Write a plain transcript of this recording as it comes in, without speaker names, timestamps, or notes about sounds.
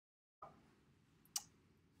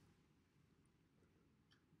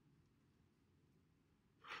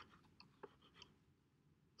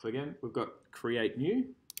So again, we've got create new.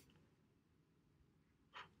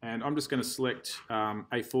 And I'm just going to select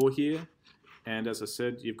A4 here. And as I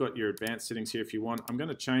said, you've got your advanced settings here if you want. I'm going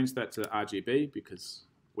to change that to RGB because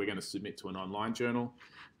we're going to submit to an online journal.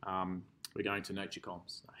 We're going to Nature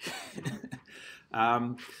Comms.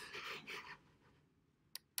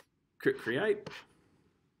 Create.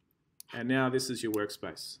 And now this is your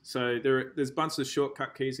workspace. So there's bunches of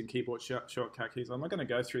shortcut keys and keyboard shortcut keys. I'm not going to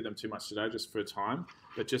go through them too much today just for time,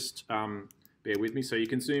 but just bear with me. So you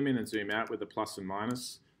can zoom in and zoom out with the plus and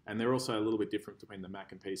minus, and they're also a little bit different between the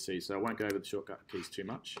Mac and PC, so I won't go over the shortcut keys too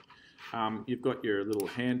much. You've got your little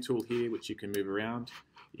hand tool here, which you can move around.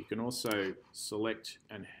 You can also select,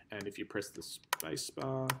 and if you press the space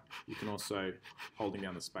bar, you can also, holding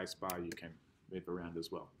down the space bar, you can move around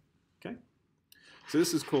as well. Okay. So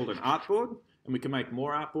this is called an artboard, and we can make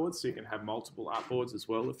more artboards, so you can have multiple artboards as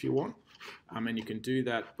well if you want. And you can do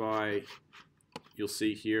that by, you'll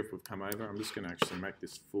see here if we've come over, I'm just going to actually make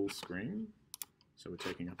this full screen. So we're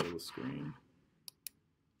taking up all the screen.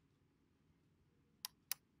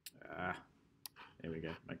 There we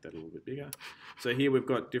go, make that a little bit bigger. So here we've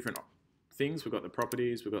got different things. We've got the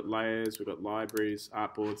properties, we've got layers, we've got libraries,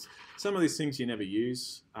 artboards. Some of these things you never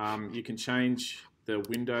use. You can change the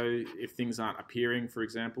window if things aren't appearing, for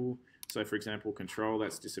example. So for example, control,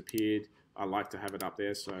 that's disappeared. I like to have it up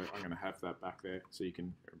there, so I'm going to have that back there so you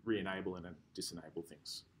can re-enable and disenable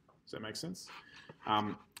things. Does that make sense?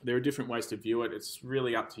 There are different ways to view it. It's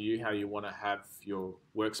really up to you how you want to have your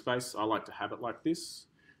workspace. I like to have it like this,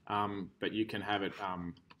 but you can have it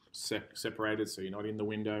separated so you're not in the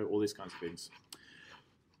window, all these kinds of things.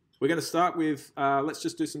 We're going to start with, let's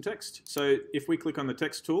just do some text. So if we click on the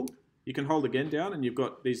text tool, you can hold again down and you've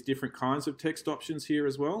got these different kinds of text options here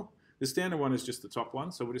as well. The standard one is just the top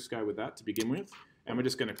one, so we'll just go with that to begin with. And we're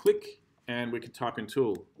just going to click and we can type in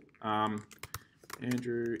tool.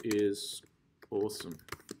 Andrew is awesome.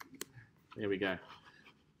 There we go.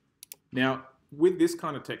 Now, with this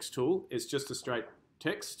kind of text tool, it's just a straight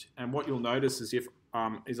text. And what you'll notice is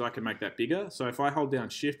is I can make that bigger. So if I hold down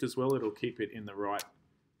Shift as well, it'll keep it in the right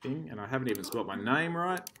thing. And I haven't even spelled my name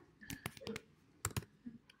right.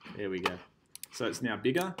 There we go. So it's now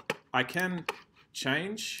bigger. I can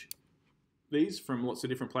change these from lots of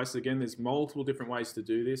different places. Again, there's multiple different ways to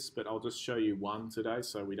do this, but I'll just show you one today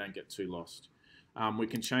so we don't get too lost. We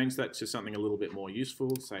can change that to something a little bit more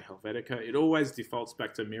useful, say Helvetica. It always defaults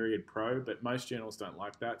back to Myriad Pro, but most journals don't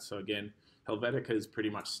like that. So again, Helvetica is pretty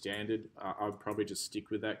much standard. I'd probably just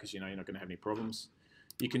stick with that because you know you're not going to have any problems.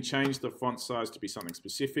 You can change the font size to be something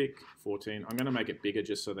specific, 14. I'm going to make it bigger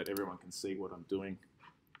just so that everyone can see what I'm doing.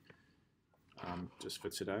 Just for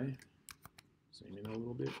today. Zoom in a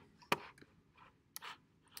little bit.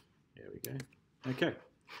 There we go. Okay.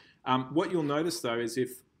 What you'll notice though is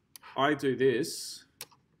if I do this,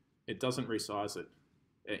 it doesn't resize it.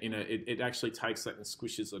 It actually takes that and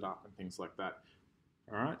squishes it up and things like that.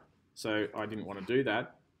 All right. So I didn't want to do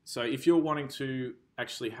that. So if you're wanting to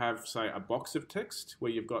actually have, say, a box of text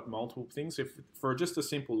where you've got multiple things, if for just a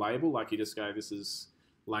simple label, like you just go, this is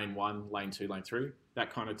lane 1, lane 2, lane 3,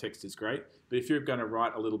 that kind of text is great. But if you're going to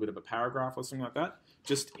write a little bit of a paragraph or something like that,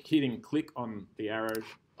 just hitting click on the arrow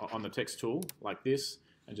on the text tool like this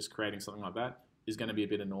and just creating something like that is going to be a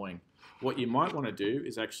bit annoying. What you might want to do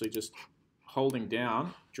is actually just holding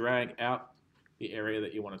down, drag out the area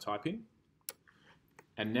that you want to type in.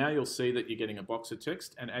 And now you'll see that you're getting a box of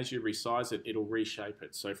text, and as you resize it, it'll reshape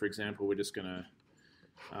it. So for example, we're just going to,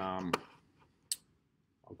 I'll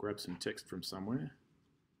grab some text from somewhere.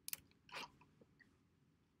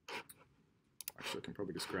 Actually, I can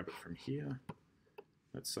probably just grab it from here.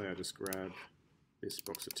 Let's say I just grab this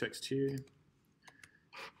box of text here,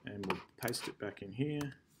 and we'll paste it back in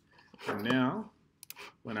here. And now,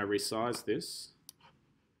 when I resize this,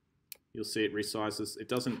 you'll see it resizes. It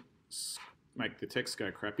doesn't make the text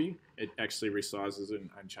go crappy. It actually resizes and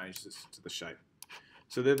changes to the shape.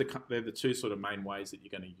 So they're the two sort of main ways that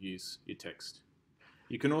you're going to use your text.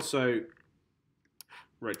 You can also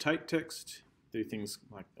rotate text, do things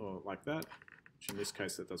like that. Which in this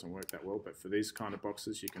case that doesn't work that well, but for these kind of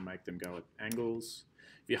boxes you can make them go at angles.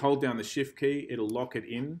 If you hold down the Shift key, it'll lock it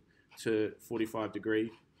in to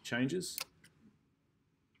 45-degree changes.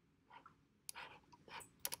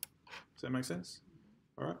 Does that make sense?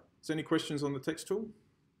 All right. Is there any questions on the text tool?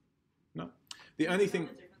 No? The only thing...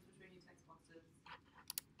 What's the difference between your text boxes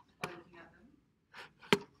by looking at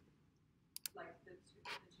them? Like the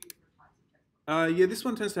two different types of text boxes? Yeah, this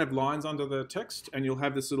one tends to have lines under the text, and you'll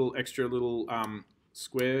have this little extra little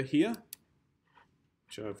square here,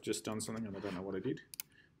 which I've just done something, and I don't know what I did.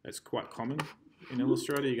 That's quite common in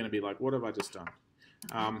Illustrator. You're going to be like, what have I just done?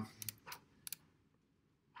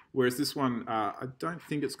 Whereas this one, I don't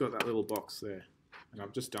think it's got that little box there. And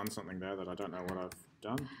I've just done something there that I don't know what I've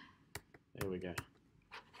done. There we go.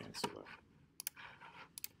 Cancel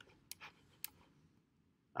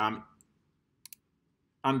that.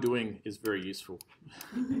 Undoing is very useful.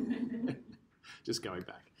 Just going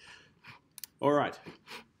back. All right.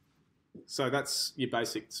 So that's your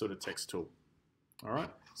basic sort of text tool. All right.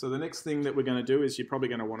 So the next thing that we're going to do is you're probably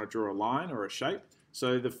going to want to draw a line or a shape.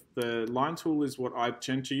 So the line tool is what I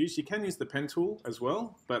tend to use. You can use the pen tool as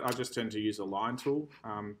well, but I just tend to use a line tool.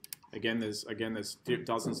 Again, there's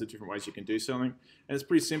dozens of different ways you can do something, and it's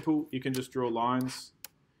pretty simple. You can just draw lines.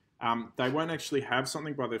 They won't actually have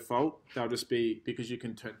something by default. They'll just be, because you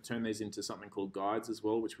can turn these into something called guides as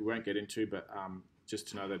well, which we won't get into, but just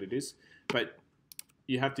to know that it is. But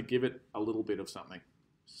you have to give it a little bit of something.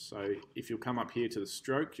 So if you'll come up here to the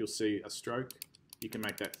stroke, you'll see a stroke. You can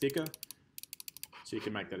make that thicker. So you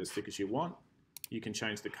can make that as thick as you want. You can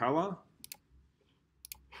change the color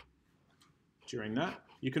during that.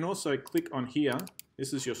 You can also click on here.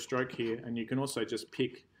 This is your stroke here, and you can also just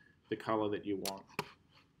pick the color that you want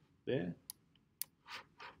there.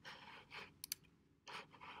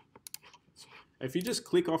 If you just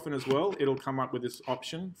click often as well, it'll come up with this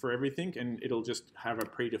option for everything, and it'll just have a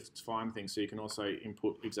predefined thing, so you can also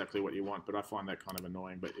input exactly what you want, but I find that kind of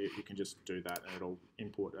annoying, but you can just do that and it'll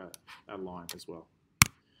import a line as well.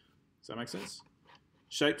 Does that make sense?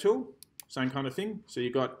 Shape tool, same kind of thing. So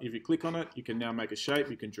if you click on it, you can now make a shape,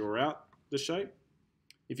 you can draw out the shape.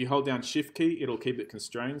 If you hold down Shift key, it'll keep it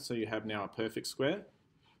constrained, so you have now a perfect square.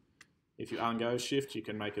 If you ungo Shift, you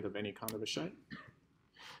can make it of any kind of a shape.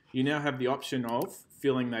 You now have the option of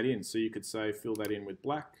filling that in. So you could say fill that in with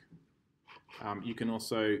black. You can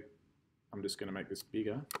also, I'm just going to make this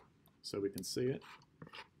bigger so we can see it.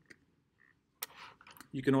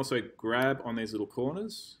 You can also grab on these little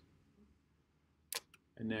corners,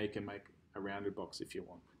 and now you can make a rounded box if you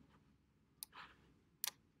want.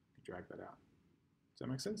 Drag that out. Does that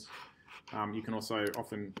make sense? You can also,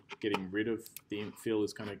 often getting rid of the fill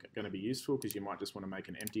is going to be useful, because you might just want to make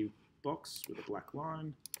an empty box with a black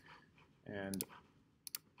line and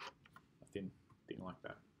a thin thing like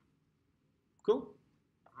that. Cool?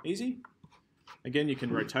 Easy? Again, you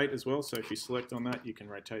can rotate as well. So if you select on that, you can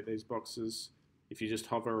rotate these boxes. If you just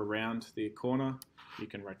hover around the corner, you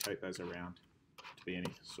can rotate those around to be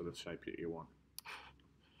any sort of shape that you want.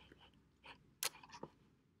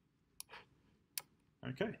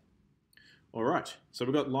 Okay. All right, so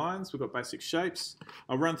we've got lines, we've got basic shapes.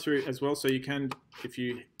 I'll run through as well, so you can, if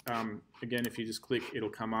you, again, if you just click, it'll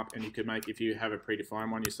come up, and you can make, if you have a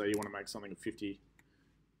predefined one, you say you want to make something of 50,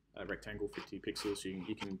 rectangle, 50 pixels,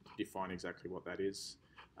 you can define exactly what that is.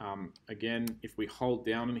 Again, if we hold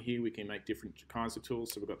down in here, we can make different kinds of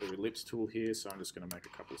tools. So we've got the ellipse tool here, so I'm just going to make a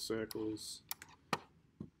couple of circles,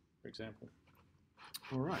 for example.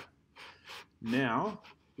 All right, now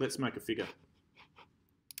let's make a figure.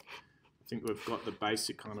 I think we've got the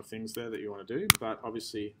basic kind of things there that you want to do, but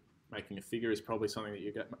obviously making a figure is probably something that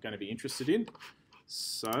you're going to be interested in.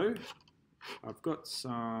 So I've got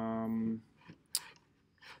some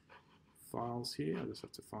files here. I just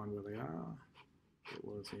have to find where they are. It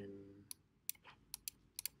was in,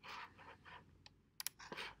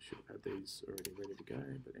 should have had these already ready to go,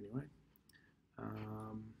 but anyway.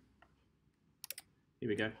 Here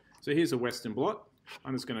we go. So here's a Western blot.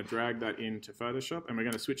 I'm just going to drag that into Photoshop, and we're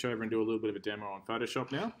going to switch over and do a little bit of a demo on Photoshop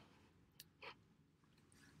now. And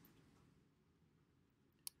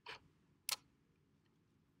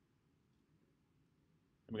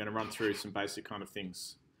we're going to run through some basic kind of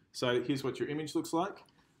things. So here's what your image looks like.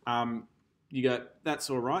 You go, that's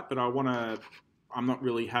all right, but I'm not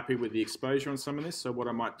really happy with the exposure on some of this. So what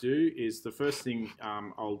I might do is, the first thing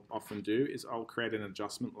I'll often do is I'll create an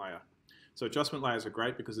adjustment layer. So adjustment layers are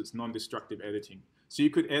great because it's non-destructive editing. So you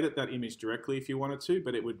could edit that image directly if you wanted to,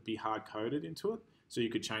 but it would be hard-coded into it. So you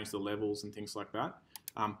could change the levels and things like that.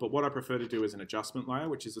 But what I prefer to do is an adjustment layer,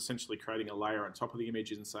 which is essentially creating a layer on top of the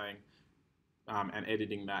image and saying, and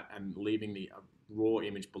editing that and leaving the raw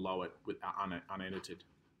image below it with unedited.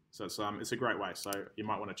 So it's a great way. So you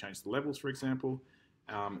might want to change the levels, for example.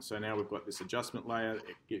 So now we've got this adjustment layer.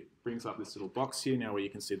 It brings up this little box here now where you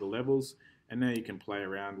can see the levels. And now you can play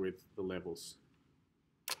around with the levels.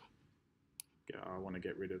 I want to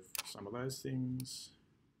get rid of some of those things.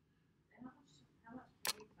 How much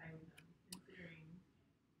can you play with them, considering?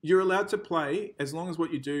 You're allowed to play as long as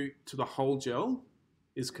what you do to the whole gel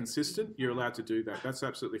is consistent. You're allowed to do that. That's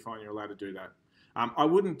absolutely fine. You're allowed to do that. I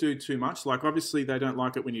wouldn't do too much. Like, obviously, they don't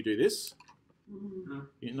like it when you do this.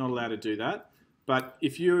 You're not allowed to do that. But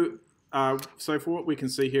if you So for what we can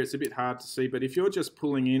see here, it's a bit hard to see, but if you're just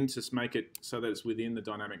pulling in to make it so that it's within the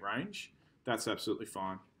dynamic range, that's absolutely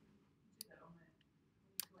fine.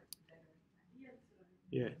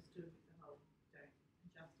 Yeah.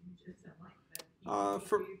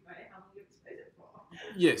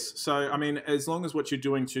 Yes, so I mean, as long as what you're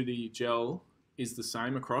doing to the gel is the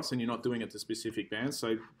same across and you're not doing it to specific bands.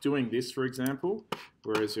 So doing this, for example,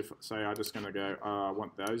 whereas if, say, I'm just going to go, I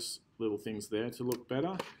want those little things there to look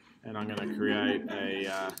better, and I'm going to create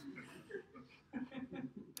a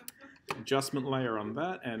adjustment layer on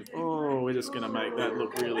that, and oh, we're just going to make that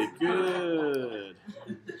look really good.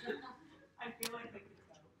 I feel like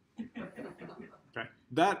Okay,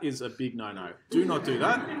 that is a big no-no. Do not do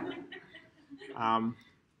that.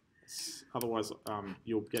 Otherwise,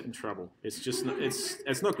 you'll get in trouble. It's just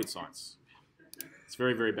it's not good science. It's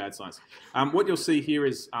very, very bad science. What you'll see here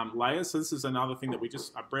is layers. So this is another thing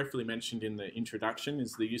that I briefly mentioned in the introduction,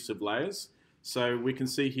 is the use of layers. So we can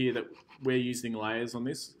see here that we're using layers on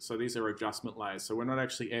this. So these are adjustment layers. So we're not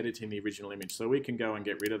actually editing the original image. So we can go and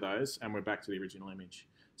get rid of those, and we're back to the original image.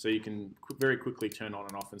 So you can very quickly turn on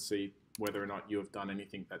and off and see whether or not you have done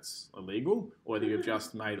anything that's illegal, or whether you've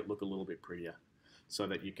just made it look a little bit prettier, so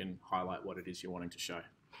that you can highlight what it is you're wanting to show.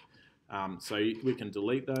 So we can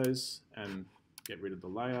delete those and get rid of the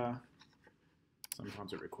layer.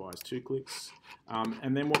 Sometimes it requires 2 clicks.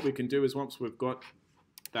 And then what we can do is, once we've got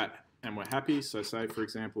that and we're happy, so say for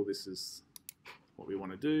example this is what we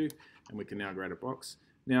want to do, and we can now create a box.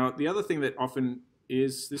 Now the other thing that often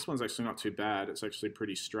is, this one's actually not too bad, it's actually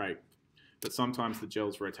pretty straight, but sometimes the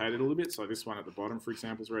gel's rotated a little bit. So this one at the bottom, for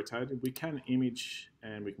example, is rotated. We can image,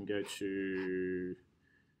 and we can go to,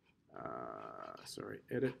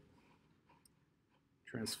 edit,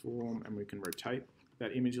 transform, and we can rotate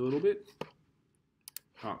that image a little bit.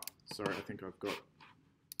 Oh, sorry, I think I've got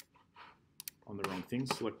on the wrong thing.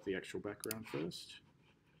 Select the actual background first.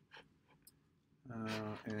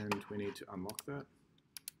 And we need to unlock that.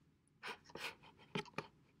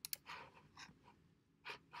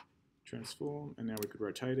 Transform, and now we could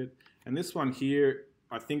rotate it. And this one here,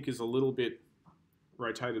 I think, is a little bit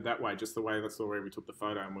rotated that way, just that's the way we took the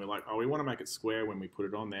photo, and we're like, oh, we want to make it square when we put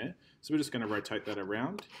it on there. So we're just going to rotate that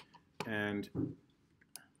around, and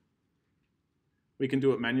we can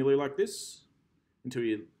do it manually like this until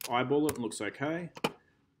you eyeball it and it looks okay.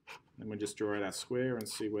 Then we just draw out our square and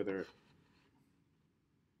see whether,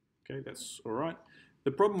 okay, that's all right. The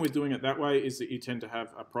problem with doing it that way is that you tend to have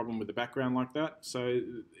a problem with the background like that. So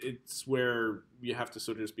it's where you have to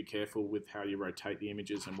sort of just be careful with how you rotate the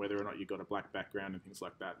images, and whether or not you've got a black background and things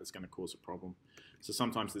like that, that's going to cause a problem. So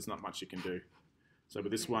sometimes there's not much you can do. So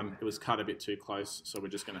with this one, it was cut a bit too close, so we're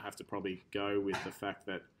just going to have to probably go with the fact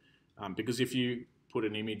that, because if you put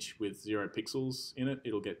an image with 0 pixels in it,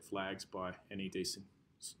 it'll get flagged by any decent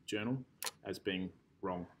journal as being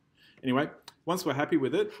wrong. Anyway, once we're happy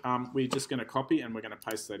with it, we're just going to copy and we're going to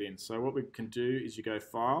paste that in. So what we can do is you go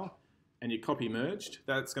File and you copy merged.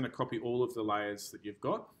 That's going to copy all of the layers that you've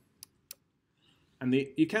got. And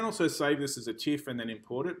you can also save this as a TIFF and then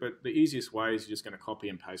import it, but the easiest way is you're just going to copy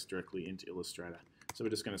and paste directly into Illustrator. So we're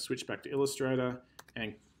just going to switch back to Illustrator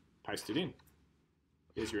and paste it in.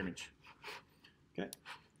 Here's your image. Okay.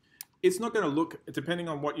 It's not going to look, depending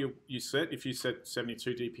on what you set, if you set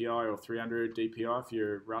 72 DPI or 300 DPI for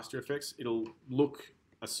your raster effects, it'll look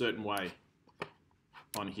a certain way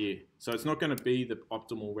on here. So it's not going to be the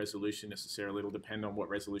optimal resolution necessarily. It'll depend on what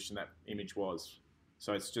resolution that image was.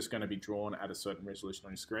 So it's just going to be drawn at a certain resolution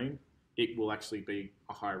on your screen. It will actually be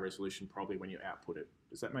a higher resolution probably when you output it.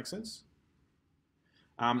 Does that make sense?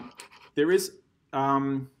 There is...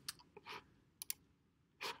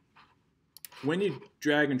 when you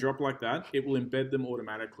drag and drop like that, it will embed them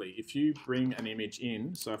automatically. If you bring an image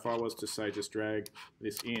in, so if I was to say just drag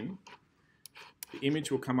this in, the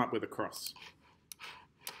image will come up with a cross.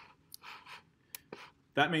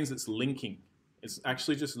 That means it's linking. It's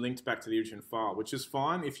actually just linked back to the original file, which is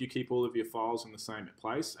fine if you keep all of your files in the same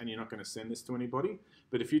place and you're not going to send this to anybody.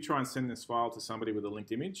 But if you try and send this file to somebody with a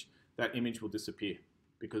linked image, that image will disappear,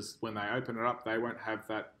 because when they open it up, they won't have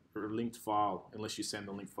that linked file unless you send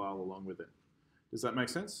the linked file along with it. Does that make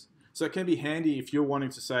sense? So it can be handy if you're wanting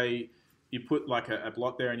to say, you put like a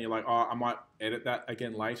blot there and you're like, oh, I might edit that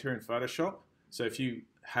again later in Photoshop. So if you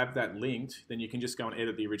have that linked, then you can just go and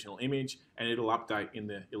edit the original image and it'll update in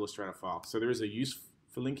the Illustrator file. So there is a use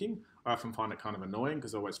for linking. I often find it kind of annoying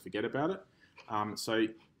because I always forget about it. So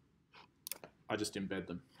I just embed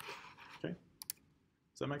them. Okay,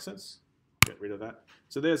 does that make sense? Get rid of that.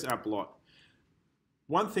 So there's our blot.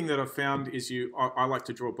 One thing that I've found is I like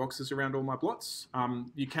to draw boxes around all my blots.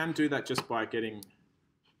 You can do that just by getting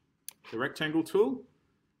the rectangle tool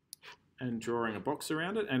and drawing a box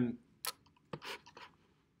around it, and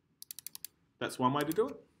that's one way to do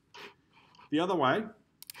it. The other way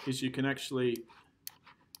is you can actually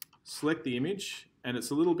select the image, and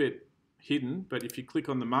it's a little bit hidden, but if you click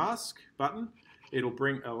on the mask button, it'll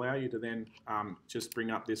allow you to then just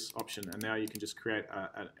bring up this option, and now you can just create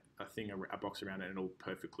a box around it, and it'll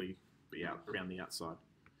perfectly be out around the outside.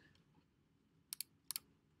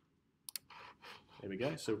 There we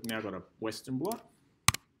go. So we've now got a Western blot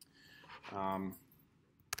on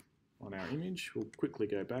our image. We'll quickly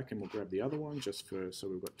go back and we'll grab the other one so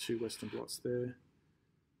we've got 2 Western blots there.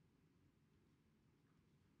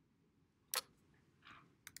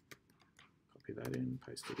 Copy that in,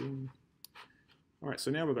 paste it in. All right,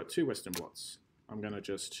 so now we've got 2 Western blots. I'm going to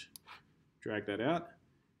just drag that out.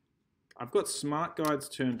 I've got Smart Guides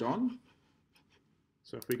turned on.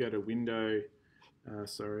 So if we go to Window,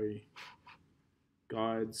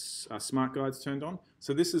 Guides, Smart Guides turned on.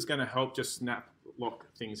 So this is going to help just snap lock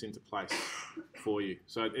things into place for you.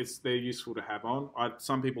 So they're useful to have on.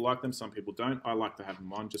 Some people like them, some people don't. I like to have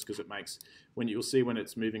them on just because it makes, you'll see when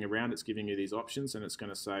it's moving around, it's giving you these options, and it's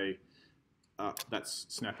going to say, that's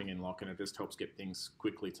snapping in lock, and it just helps get things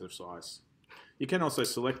quickly to size. You can also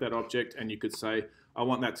select that object, and you could say, I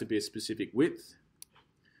want that to be a specific width.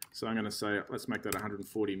 So I'm going to say, let's make that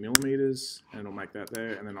 140 millimeters, and I'll make that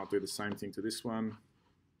there, and then I'll do the same thing to this one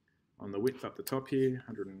on the width up the top here,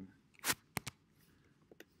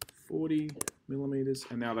 140 millimeters,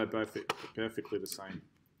 and now they're both perfectly the same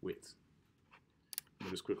width. We'll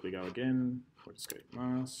just quickly go again, we'll just go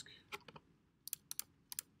mask.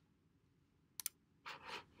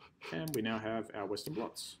 And we now have our Western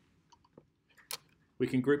blots. We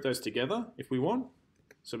can group those together if we want,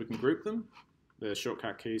 so we can group them. The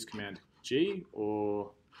shortcut key is Command G,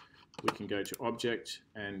 or we can go to Object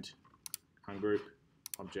and Ungroup,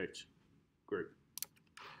 Object, Group.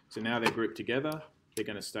 So now they're grouped together, they're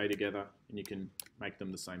going to stay together, and you can make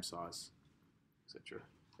them the same size, etc.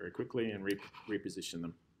 very quickly and reposition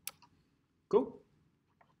them. Cool?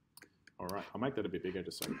 All right, I'll make that a bit bigger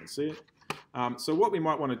just so you can see it. So what we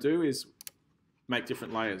might want to do is make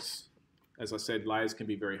different layers. As I said, layers can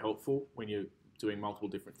be very helpful when you're doing multiple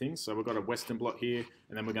different things. So we've got a Western blot here,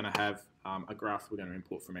 and then we're going to have a graph we're going to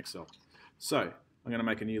import from Excel. So I'm going to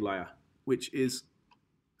make a new layer, which is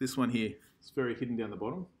this one here. It's very hidden down the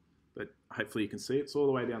bottom, but hopefully you can see it. It's all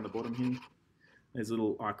the way down the bottom here. There's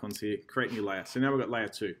little icons here. Create new layer. So now we've got layer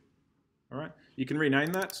 2. All right. You can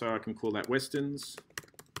rename that, so I can call that Westerns,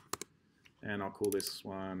 and I'll call this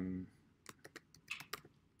one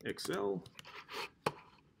Excel.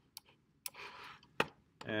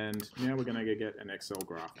 And now we're going to get an Excel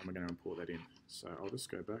graph, and we're going to import that in. So I'll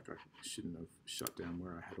just go back. I shouldn't have shut down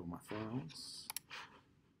where I had all my files.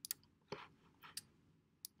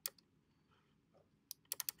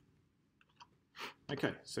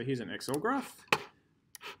 Okay, so here's an Excel graph.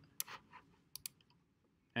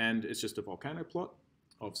 And it's just a volcano plot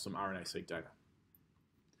of some RNA-seq data.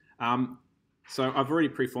 So I've already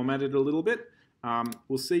pre-formatted it a little bit.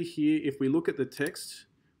 We'll see here, if we look at the text,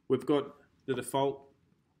 we've got the default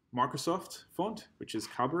Microsoft font, which is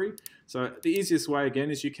Cubbery. So the easiest way, again,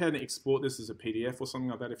 is you can export this as a PDF or something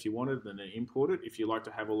like that if you wanted, and then import it if you like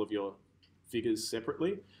to have all of your figures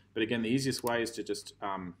separately. But again, the easiest way is to just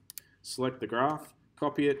select the graph,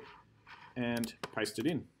 copy it, and paste it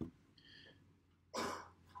in.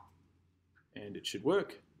 And it should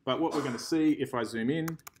work. But what we're going to see if I zoom in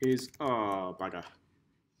is, oh, bugger.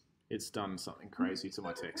 It's done something crazy to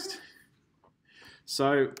my text.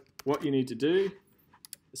 So what you need to do,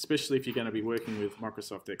 especially if you're going to be working with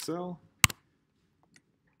Microsoft Excel,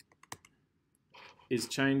 is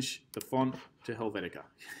change the font to Helvetica.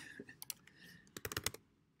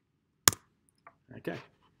 Okay.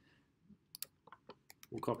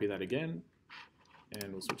 We'll copy that again,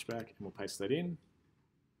 and we'll switch back, and we'll paste that in.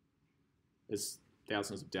 There's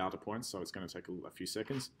thousands of data points, so it's going to take a few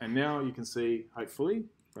seconds. And now you can see, hopefully,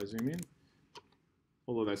 if I zoom in,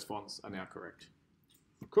 all of those fonts are now correct.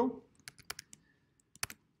 Cool.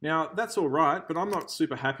 Now, that's all right, but I'm not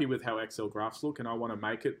super happy with how Excel graphs look, and I want to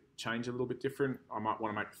make it change a little bit different. I might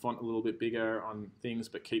want to make the font a little bit bigger on things,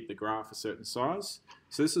 but keep the graph a certain size.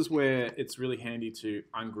 So this is where it's really handy to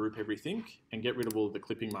ungroup everything and get rid of all of the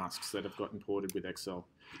clipping masks that have got imported with Excel.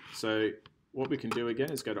 So what we can do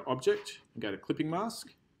again is go to Object, and go to Clipping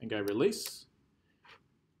Mask, and go Release.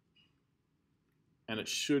 And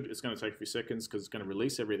it's going to take a few seconds because it's going to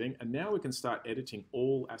release everything. And now we can start editing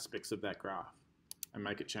all aspects of that graph and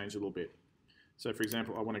make it change a little bit. So for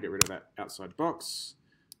example, I want to get rid of that outside box.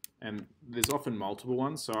 And there's often multiple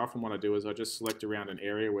ones, so often what I do is I just select around an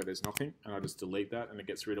area where there's nothing, and I just delete that, and it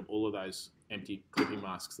gets rid of all of those empty clipping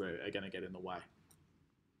masks that are going to get in the way.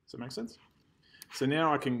 Does that make sense? So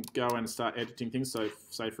now I can go and start editing things. So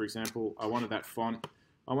say, for example, I wanted that font,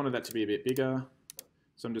 I wanted that to be a bit bigger,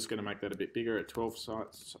 so I'm just going to make that a bit bigger at 12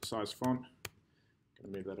 size font.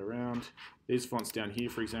 Going to move that around. These fonts down here,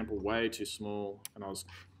 for example, way too small, and I was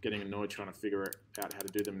getting annoyed trying to figure out how to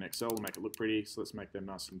do them in Excel to make it look pretty. So let's make them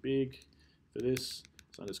nice and big for this.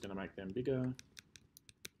 So I'm just going to make them bigger.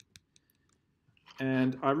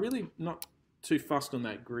 And I'm really not too fussed on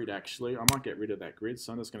that grid actually. I might get rid of that grid,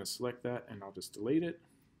 so I'm just going to select that and I'll just delete it.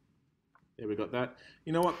 There we got that.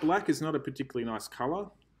 You know what? Black is not a particularly nice color,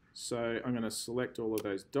 so I'm going to select all of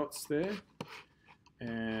those dots there,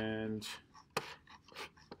 and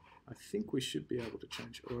I think we should be able to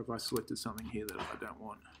change, or if I selected something here that I don't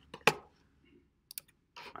want,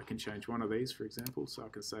 I can change one of these, for example. So I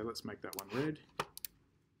can say, let's make that one red.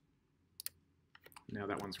 Now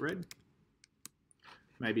that one's red.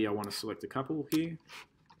 Maybe I want to select a couple here.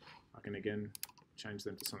 I can again change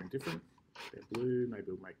them to something different. They're blue, maybe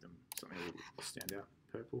we'll make them something that will stand out,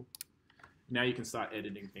 purple. Now you can start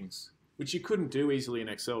editing things, which you couldn't do easily in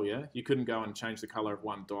Excel, yeah? You couldn't go and change the color of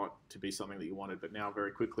one dot to be something that you wanted, but now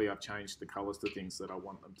very quickly I've changed the colors to things that I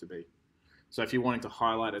want them to be. So if you're wanting to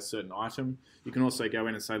highlight a certain item, you can also go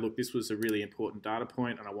in and say, look, this was a really important data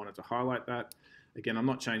point and I wanted to highlight that. Again, I'm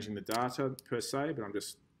not changing the data per se, but I'm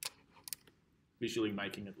just visually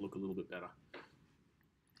making it look a little bit better.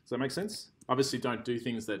 Does that make sense? Obviously don't do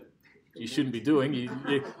things that you shouldn't be doing.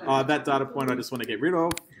 That data point I just want to get rid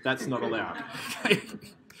of, that's not allowed.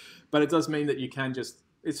 But it does mean that you can just,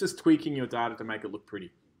 it's just tweaking your data to make it look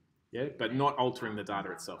pretty, yeah, but not altering the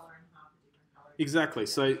data itself. Exactly.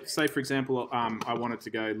 So say, for example, I wanted to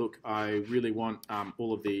go, look, I really want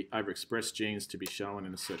all of the overexpressed genes to be shown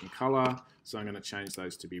in a certain color, so I'm going to change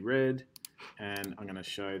those to be red, and I'm going to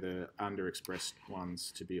show the underexpressed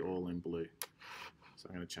ones to be all in blue. So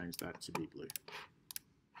I'm going to change that to be blue.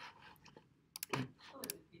 Okay. Surely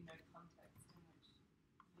there'd be no context in which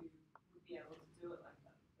you would be able to do it like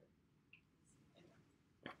that.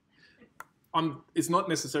 Anyway. It's not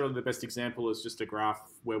necessarily the best example as just a graph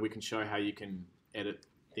where we can show how you can edit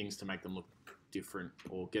things to make them look different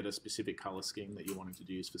or get a specific color scheme that you wanted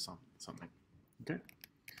to use for something. Okay.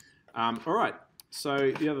 All right.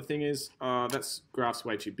 So the other thing is that's graph's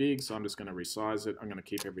way too big, so I'm just going to resize it. I'm going to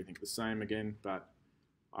keep everything the same again, but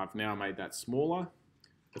I've now made that smaller.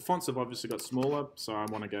 The fonts have obviously got smaller, so I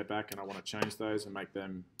want to go back and I want to change those and make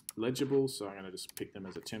them legible. So I'm going to just pick them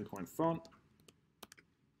as a 10-point font.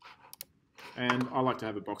 And I like to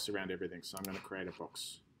have a box around everything, so I'm going to create a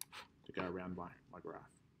box to go around my graph.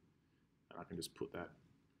 And I can just put that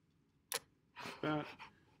like that.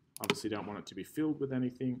 Obviously don't want it to be filled with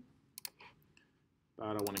anything, but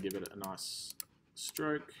I want to give it a nice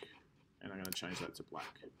stroke, and I'm going to change that to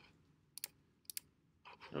black.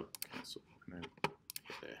 Oh, cancel, and then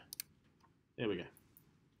hit there. There we go.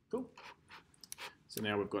 Cool. So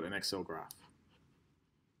now we've got an Excel graph.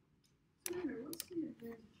 So, what's the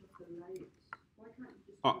advantage of the layers? Why can't you just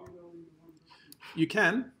do it all in one document? You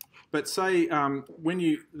can, but say when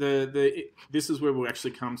you this is where we'll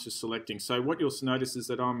actually come to selecting. So what you'll notice is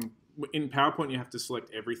that in PowerPoint you have to select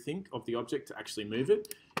everything of the object to actually move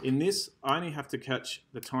it. In this, I only have to catch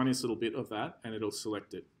the tiniest little bit of that, and it'll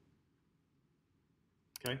select it.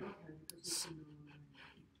 Okay.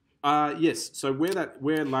 Yes. So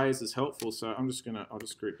where layers is helpful. So I'll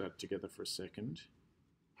just group that together for a second.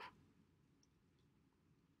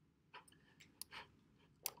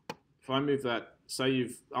 If I move that, say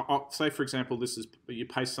for example, this is you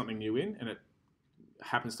paste something new in, and it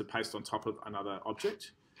happens to paste on top of another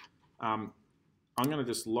object. I'm going to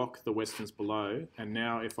just lock the westerns below, and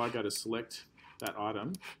now if I go to select that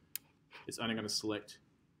item, it's only going to select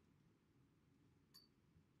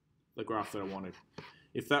the graph that I wanted.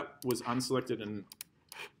 If that was unselected, then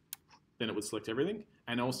it would select everything.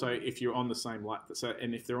 And also, if you're on the same layer,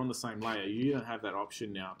 and if they're on the same layer, you don't have that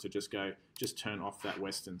option now to just turn off that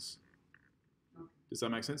westerns. Does that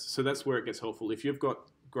make sense? So that's where it gets helpful. If you've got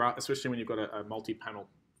especially when you've got a multi-panel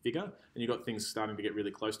figure and you've got things starting to get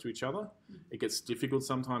really close to each other, it gets difficult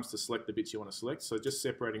sometimes to select the bits you want to select. So just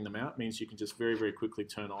separating them out means you can just very, very quickly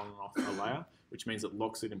turn on and off a layer, which means it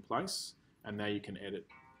locks it in place, and now you can edit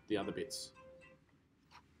the other bits.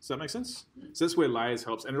 Does that make sense? So that's where layers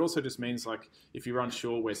helps. And it also just means, like, if you're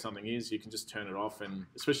unsure where something is, you can just turn it off. And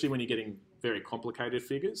especially when you're getting very complicated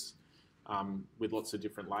figures with lots of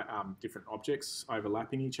different objects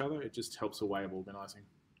overlapping each other, it just helps a way of organizing.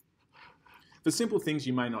 For simple things,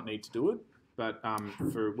 you may not need to do it. but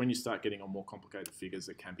for when you start getting on more complicated figures,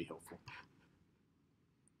 it can be helpful.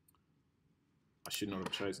 I should not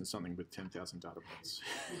have chosen something with 10,000 data points.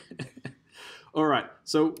 All right,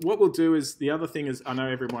 so what we'll do is, the other thing is, I know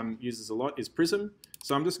everyone uses a lot, is Prism.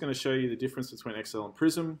 So I'm just going to show you the difference between Excel and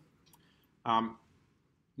Prism.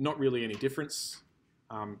 Not really any difference.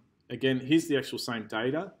 Again, here's the actual same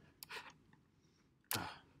data.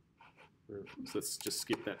 So let's just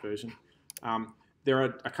skip that version. There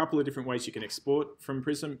are a couple of different ways you can export from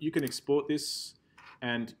Prism. You can export this,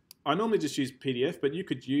 and I normally just use PDF, but you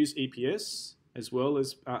could use EPS as well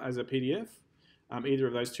as a PDF. Either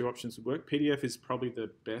of those two options would work. PDF is probably the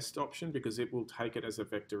best option because it will take it as a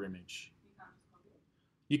vector image.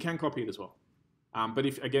 You can copy it as well. But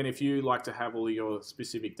if you like to have all your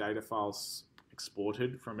specific data files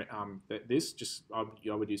exported from this,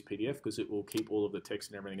 I would use PDF because it will keep all of the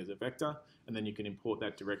text and everything as a vector, and then you can import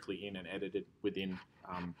that directly in and edit it within.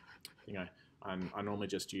 I normally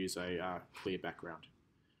just use a clear background.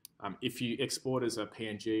 If you export as a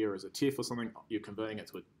PNG or as a TIFF or something, you're converting it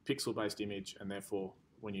to a pixel-based image, and therefore,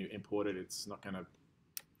 when you import it, it's not going to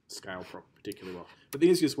scale particularly well. But the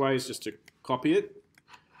easiest way is just to copy it,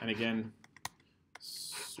 and again,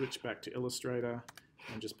 switch back to Illustrator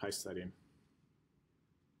and just paste that in.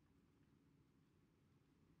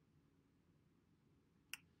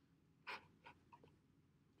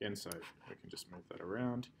 Again, so we can just move that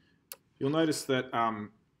around. You'll notice that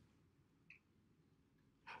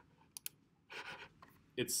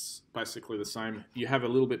it's basically the same. You have a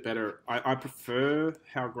little bit better, I prefer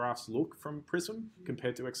how graphs look from Prism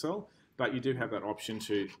compared to Excel, but you do have that option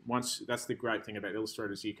to, that's the great thing about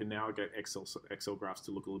Illustrator is you can now get Excel graphs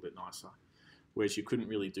to look a little bit nicer, whereas you couldn't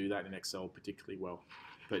really do that in Excel particularly well,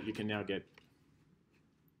 but you can now get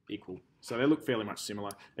equal. So they look fairly much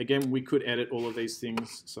similar. Again, we could edit all of these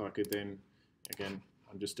things, so I could then, again,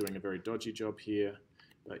 I'm just doing a very dodgy job here,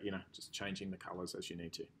 but just changing the colors as you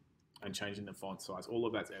need to, and changing the font size. All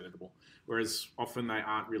of that's editable. Whereas often they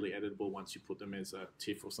aren't really editable once you put them as a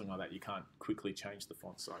TIFF or something like that. You can't quickly change the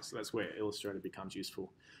font size. So that's where Illustrator becomes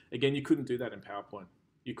useful. Again, you couldn't do that in PowerPoint.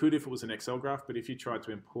 You could if it was an Excel graph, but if you tried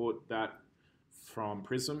to import that from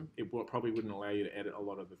Prism, it probably wouldn't allow you to edit a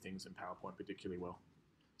lot of the things in PowerPoint particularly well.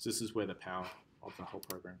 So this is where the power of the whole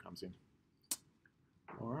program comes in.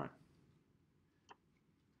 All right.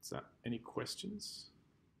 Is that any questions?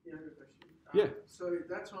 Yeah, I have a question. Yeah. So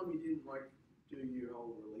that time you didn't do your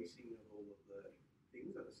whole releasing of all of the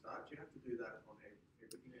things at the start. Do you have to do that on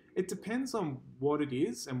everything? It depends on what it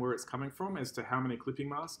is and where it's coming from as to how many clipping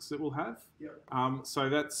masks it will have. Yep. So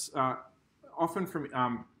that's often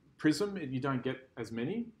from Prism, you don't get as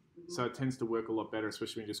many. So it tends to work a lot better,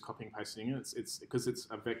 especially when you're just copying and pasting it. It's because it's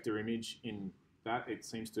a vector image in that, it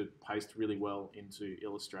seems to paste really well into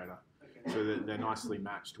Illustrator. Okay. So they're nicely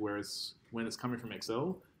matched. Whereas when it's coming from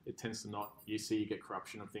Excel, it tends to not. You get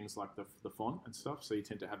corruption of things like the font and stuff. So you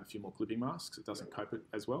tend to have a few more clipping masks. It doesn't cope it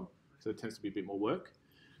as well. So it tends to be a bit more work.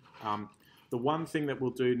 The one thing that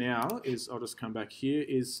we'll do now is, I'll just come back here,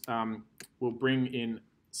 is we'll bring in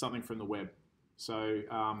something from the web. So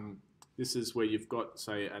this is where you've got,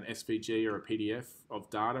 say, an SVG or a PDF of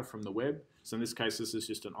data from the web. So in this case, this is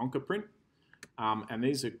just an Onca print. And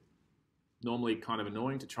these are normally kind of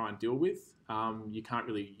annoying to try and deal with. You can't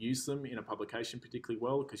really use them in a publication particularly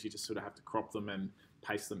well because you just sort of have to crop them and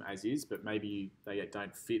paste them as is, but maybe they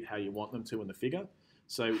don't fit how you want them to in the figure.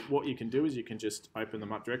 So what you can do is you can just open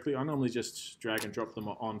them up directly. I normally just drag and drop them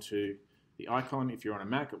onto the icon. If you're on a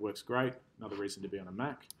Mac, it works great. Another reason to be on a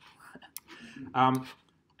Mac.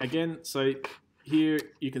 Again, so here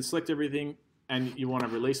you can select everything and you want to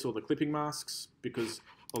release all the clipping masks because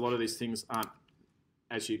a lot of these things aren't,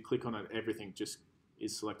 as you click on it, everything just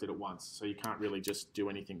is selected at once. So you can't really just do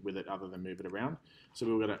anything with it other than move it around. So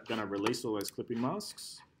we're going to release all those clipping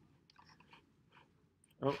masks.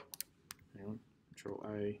 Oh, hang on, Control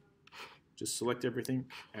A. Just select everything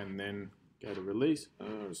and then go to release.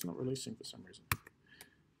 Oh, it's not releasing for some reason.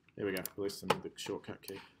 There we go, release them with the shortcut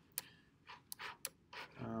key.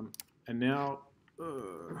 And now,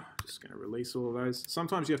 just going to release all of those.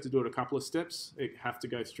 Sometimes you have to do it a couple of steps. You have to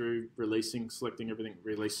go through releasing, selecting everything,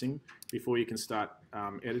 releasing, before you can start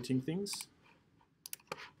editing things.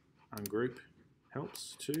 Ungroup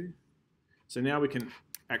helps too. So now we can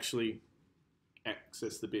actually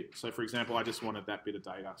access the bit. So for example, I just wanted that bit of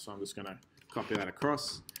data. So I'm just going to copy that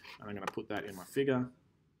across, and I'm going to put that in my figure.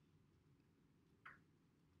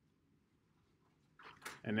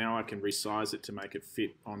 And now I can resize it to make it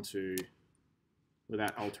fit onto,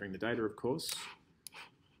 without altering the data, of course.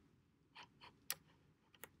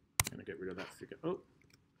 I'm going to get rid of that figure. Oh,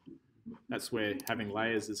 that's where having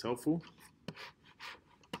layers is helpful.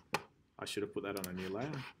 I should have put that on a new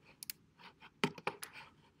layer.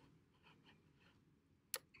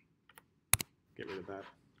 Get rid of that.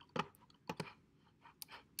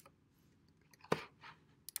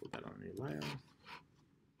 Put that on a new layer.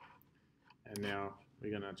 And now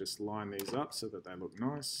we're going to just line these up so that they look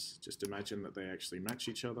nice. Just imagine that they actually match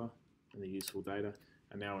each other in the useful data.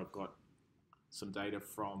 And now we've got some data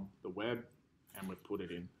from the web and we've put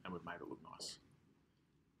it in and we've made it look nice.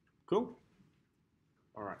 Cool?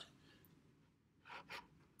 All right.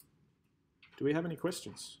 Do we have any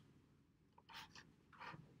questions?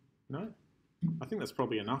 No? I think that's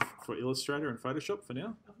probably enough for Illustrator and Photoshop for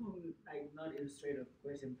now. Like not Illustrator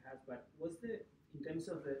question perhaps, but was in terms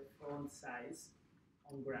of the font size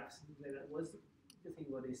on graphs, like that, do you think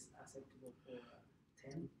what is acceptable for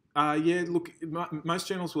 10? Yeah, look, most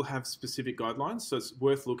journals will have specific guidelines, so it's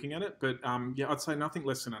worth looking at it. But yeah, I'd say nothing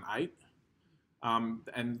less than an 8.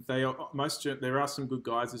 And there are some good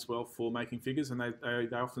guides as well for making figures, and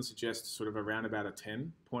they often suggest sort of around about a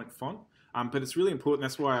 10-point font. But it's really important.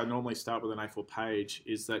 That's why I normally start with an A4 page.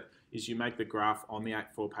 Is you make the graph on the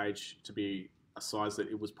A4 page to be a size that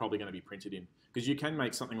it was probably going to be printed in, because you can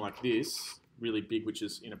make something like this really big, which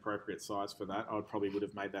is inappropriate size for that. I probably would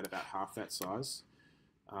have made that about half that size.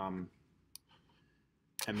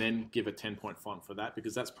 And then give a 10-point font for that,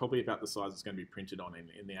 because that's probably about the size it's going to be printed on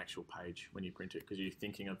in the actual page when you print it, because you're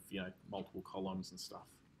thinking of multiple columns and stuff.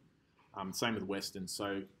 Same with Western,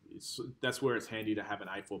 so that's where it's handy to have an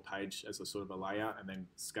A4 page as a sort of a layer, and then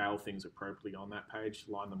scale things appropriately on that page,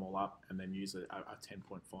 line them all up, and then use a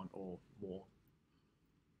 10-point font or more.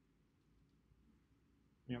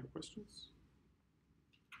 Any other questions?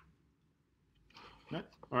 No?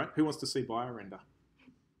 All right, who wants to see biorender?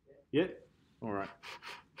 Yeah? All right.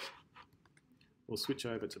 We'll switch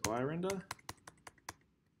over to biorender.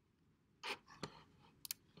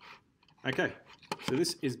 Okay, so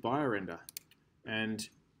this is biorender, and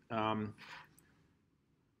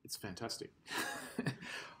it's fantastic.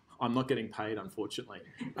 I'm not getting paid, unfortunately.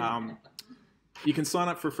 You can sign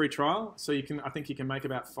up for a free trial, so I think you can make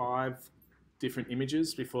about 5 different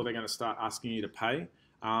images before they're going to start asking you to pay.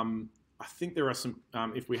 I think there are some,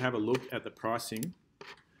 if we have a look at the pricing,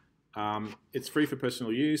 it's free for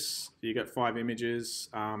personal use. You get 5 images.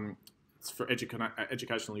 It's for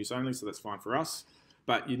educational use only, so that's fine for us.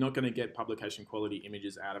 But you're not going to get publication quality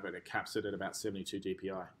images out of it. It caps it at about 72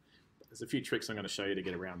 dpi. There's a few tricks I'm going to show you to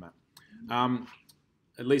get around that,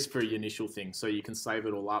 at least for your initial thing. So you can save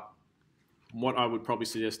it all up. What I would probably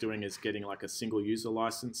suggest doing is getting like a single user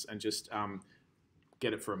license and just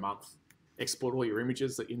get it for a month. Export all your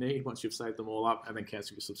images that you need once you've saved them all up, and then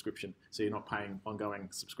cancel your subscription, so you're not paying ongoing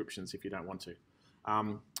subscriptions if you don't want to.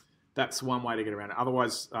 That's one way to get around it.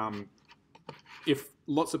 Otherwise, if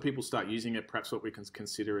lots of people start using it, perhaps what we can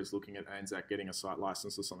consider is looking at ANZAC getting a site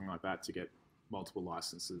license or something like that to get multiple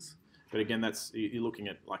licenses. But again, you're looking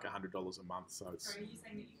at like $100 a month. So it's. So are you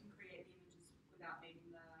saying that you can create the images without needing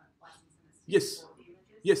the license and it's Yes. for the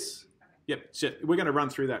images? Yes. Okay. Yep. So we're going to run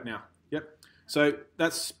through that now. Yep. So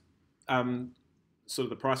that's sort of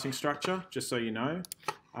the pricing structure, just so you know.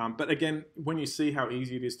 But again, when you see how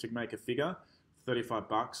easy it is to make a figure,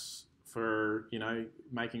 $35 for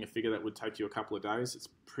making a figure that would take you a couple of days, it's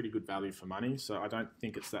pretty good value for money. So I don't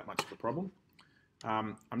think it's that much of a problem.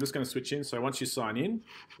 I'm just going to switch in. So once you sign in,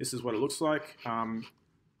 this is what it looks like.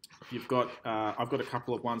 I've got a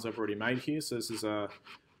couple of ones I've already made here. So this is a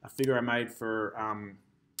figure I made for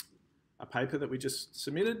a paper that we just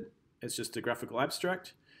submitted. It's just a graphical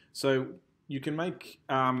abstract. So you can make,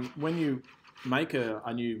 when you make a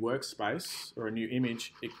new workspace or a new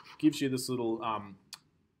image, it gives you this little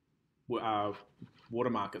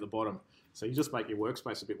watermark at the bottom. So you just make your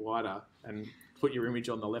workspace a bit wider and put your image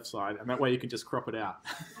on the left side, and that way you can just crop it out.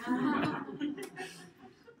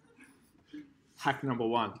 Hack number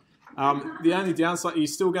 1. The only downside, you're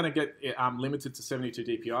still going to get limited to 72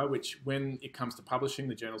 dpi, which when it comes to publishing,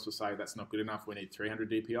 the journals will say that's not good enough, we need 300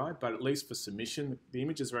 dpi. But at least for submission, the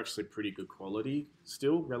images are actually pretty good quality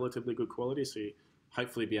still, relatively good quality, so you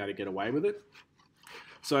hopefully be able to get away with it.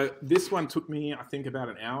 So this one took me, I think, about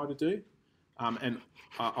an hour to do. And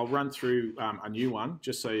I'll run through a new one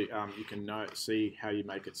just so you can see how you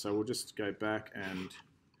make it. So we'll just go back and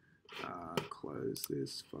close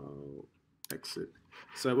this file, exit.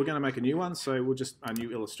 So we're going to make a new one. So we'll just a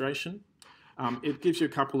new illustration. It gives you a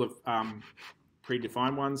couple of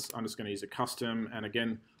predefined ones. I'm just going to use a custom. And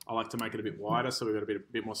again, I like to make it a bit wider, so we've got a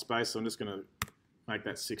bit more space. So I'm just going to make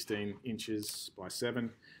that 16 inches by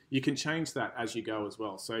 7. You can change that as you go as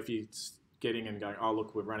well. So if you're getting and going, oh,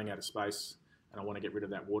 look, we're running out of space and I want to get rid of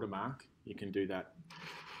that watermark, you can do that.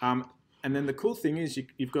 And then the cool thing is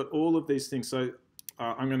you've got all of these things. So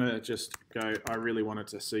I'm going to just go, I really wanted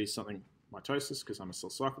to see something mitosis because I'm a cell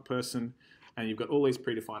cycle person, and you've got all these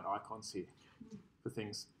predefined icons here for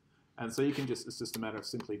things. And so you can just, it's just a matter of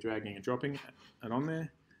simply dragging and dropping it on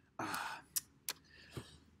there. I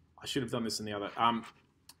should have done this in the other.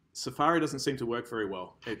 Safari doesn't seem to work very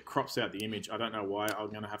well. It crops out the image. I don't know why. I'm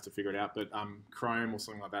going to have to figure it out. But Chrome or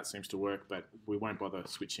something like that seems to work. But we won't bother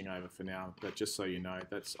switching over for now. But just so you know,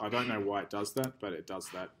 I don't know why it does that, but it does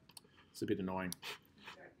that. It's a bit annoying.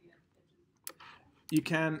 You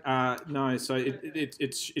can no. So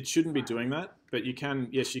it shouldn't be doing that. But you can,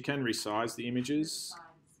 yes, you can resize the images.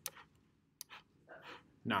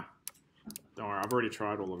 No, don't worry. I've already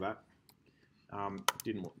tried all of that.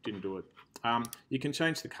 Didn't do it. You can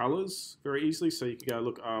change the colors very easily. So you can go,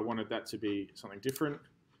 look, I wanted that to be something different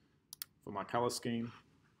for my color scheme.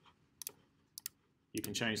 You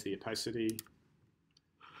can change the opacity.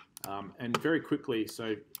 And very quickly,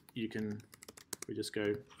 so you can, we just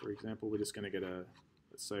go, for example, we're just going to get a,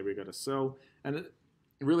 let's say we got a cell. And it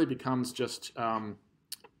really becomes just how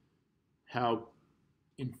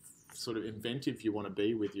sort of inventive you want to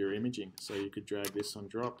be with your imaging. So you could drag this on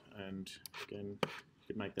drop, and again, you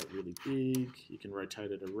could make that really big. You can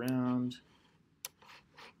rotate it around.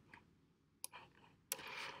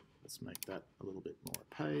 Let's make that a little bit more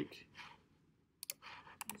opaque.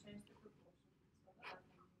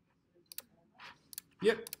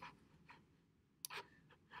 Yep.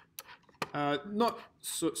 Not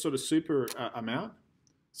sort of super amount.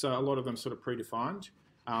 So a lot of them sort of predefined.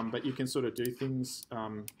 But you can sort of do things,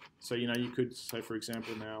 so you know, you could say, for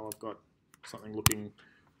example, now I've got something looking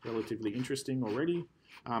relatively interesting already.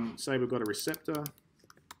 Say we've got a receptor.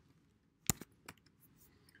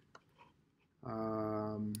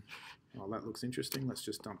 Well, that looks interesting. Let's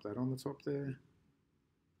just dump that on the top there.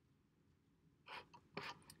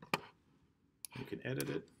 You can edit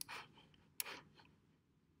it.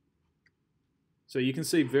 So you can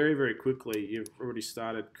see very, very quickly you've already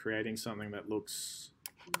started creating something that looks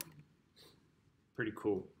pretty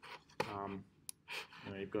cool.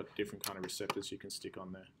 You know, you've got different kind of receptors you can stick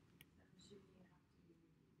on there.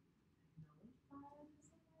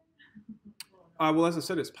 Well, as I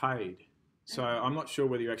said, it's paid. So I'm not sure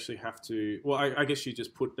whether you actually have to. Well, I guess you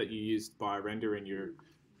just put that you used BioRender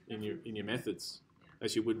in your methods,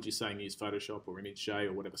 as you would just saying use Photoshop or ImageJ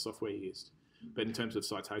or whatever software you used. But in terms of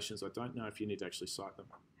citations, I don't know if you need to actually cite them.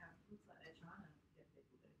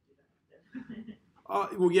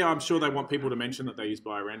 Well, yeah, I'm sure they want people to mention that they use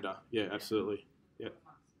BioRender. Yeah, absolutely. Yeah.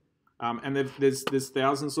 And there's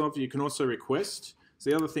thousands of. You can also request. So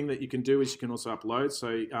the other thing that you can do is you can also upload. So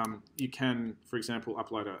you can, for example,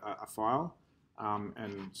 upload a file.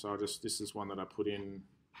 And so this is one that I put in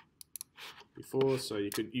before. So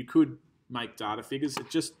you could make data figures. It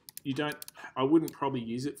just, I wouldn't probably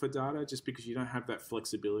use it for data just because you don't have that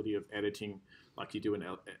flexibility of editing like you do in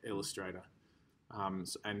Illustrator.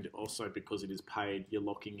 And also because it is paid, you're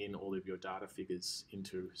locking in all of your data figures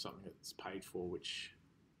into something that's paid for, which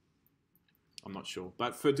I'm not sure.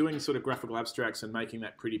 But for doing sort of graphical abstracts and making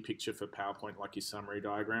that pretty picture for PowerPoint like your summary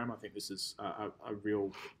diagram, I think this is a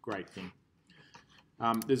real great thing.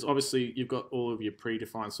 There's obviously, you've got all of your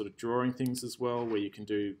predefined sort of drawing things as well, where you can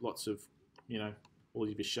do lots of, you know, all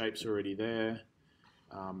of your shapes already there.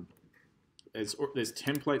 There's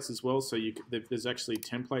templates as well, so there's actually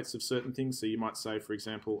templates of certain things. So you might say, for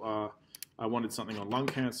example, I wanted something on lung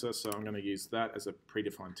cancer, so I'm going to use that as a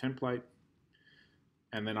predefined template.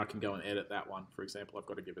 And then I can go and edit that one. For example, I've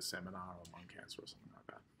got to give a seminar on lung cancer or something like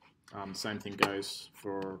that. Same thing goes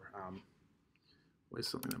for, where's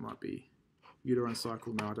something that might be uterine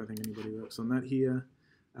cycle? No, I don't think anybody works on that here.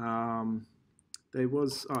 There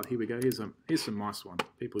was, oh, here we go. Here's some mice one.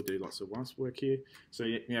 People do lots of mice work here. So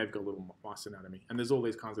yeah, you've got a little mice anatomy. And there's all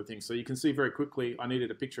these kinds of things. So you can see very quickly, I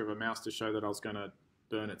needed a picture of a mouse to show that I was going to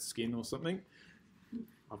burn its skin or something.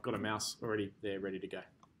 I've got a mouse already there ready to go.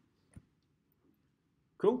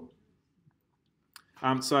 Cool.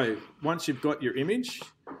 So once you've got your image,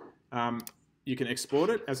 you can export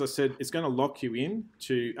it. As I said, it's going to lock you in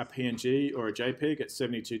to a PNG or a JPEG at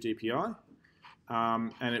 72 dpi.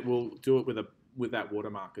 And it will do it with that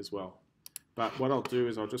watermark as well. But what I'll do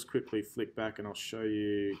is I'll just quickly flick back and I'll show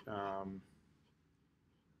you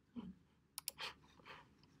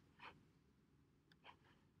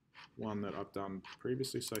one that I've done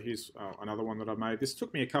previously. So here's another one that I've made. This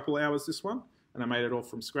took me a couple hours, this one, and I made it all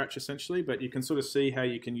from scratch essentially, but you can sort of see how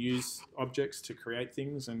you can use objects to create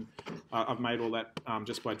things, and I've made all that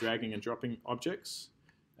just by dragging and dropping objects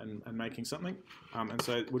and making something. And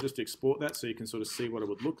so we'll just export that so you can sort of see what it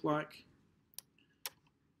would look like.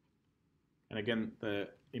 And again, the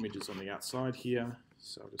image is on the outside here,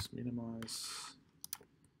 so I'll just minimize.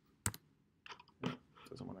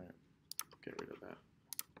 doesn't want to get rid of that.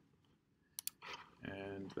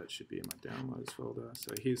 And that should be in my downloads folder.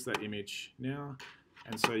 So here's that image now.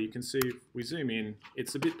 And so you can see, if we zoom in,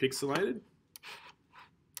 it's a bit pixelated.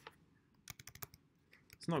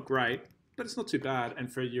 It's not great, but it's not too bad.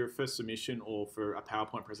 And for your first submission or for a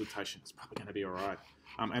PowerPoint presentation, it's probably going to be all right.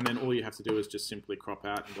 And then all you have to do is just simply crop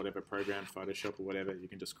out in whatever program, Photoshop or whatever, you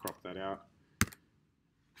can just crop that out.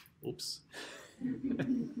 Oops.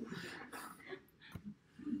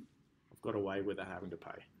 I've got away without having to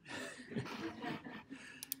pay.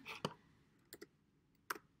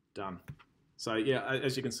 Done. So yeah,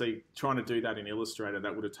 as you can see, trying to do that in Illustrator,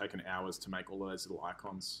 that would have taken hours to make all of those little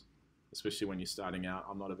icons, especially when you're starting out.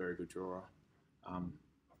 I'm not a very good drawer.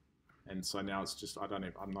 And so now it's just,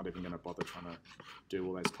 I'm not even going to bother trying to do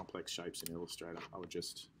all those complex shapes in Illustrator. I would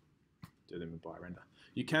just do them by render.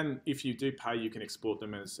 You can, if you do pay, you can export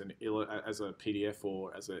them as a PDF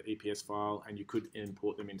or as an EPS file, and you could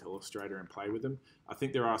import them into Illustrator and play with them. I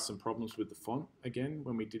think there are some problems with the font, again,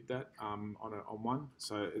 when we did that on one.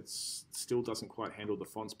 So it still doesn't quite handle the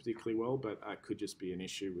fonts particularly well, but it could just be an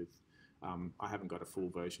issue with, I haven't got a full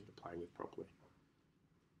version to play with properly.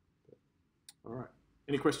 All right.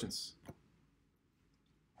 Any questions?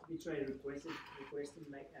 Have you tried requesting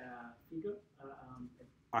like a figure?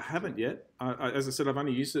 I haven't yet. As I said, I've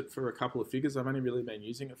only used it for a couple of figures. I've only really been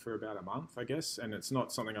using it for about a month, I guess, and it's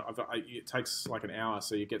not something it takes like an hour,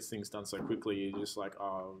 so you get things done so quickly. You're just like,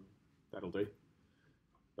 oh, that'll do.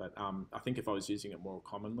 But I think if I was using it more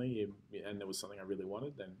commonly and there was something I really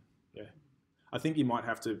wanted, then yeah, I think you might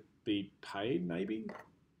have to be paid maybe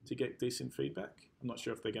to get decent feedback. I'm not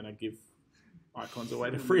sure if they're going to give icons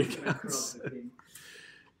away to free accounts.